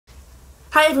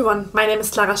Hi everyone, my name is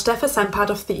Clara Steffes, I'm part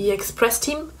of the EEX press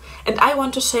team, and I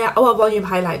want to share our volume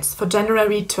highlights for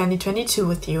January 2022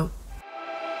 with you.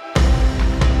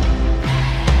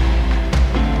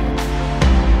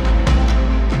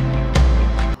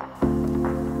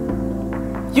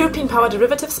 European power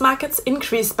derivatives markets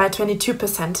increased by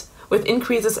 22%, with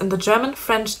increases in the German,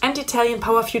 French and Italian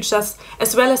power futures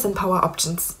as well as in power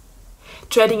options.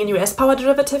 Trading in US power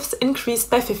derivatives increased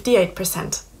by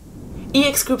 58%.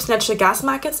 EEX Group's natural gas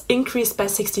markets increased by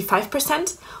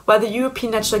 65%, while the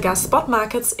European natural gas spot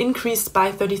markets increased by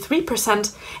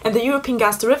 33% and the European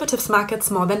gas derivatives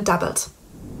markets more than doubled.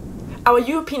 Our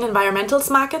European environmentals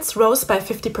markets rose by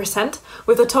 50%,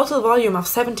 with a total volume of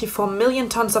 74 million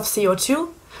tons of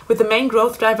CO2, with the main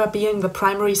growth driver being the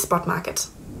primary spot market.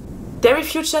 Dairy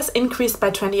futures increased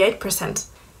by 28%.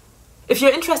 If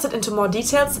you're interested into more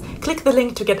details, click the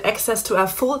link to get access to our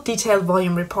full detailed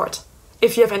volume report.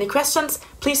 If you have any questions,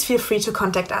 please feel free to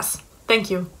contact us.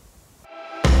 Thank you.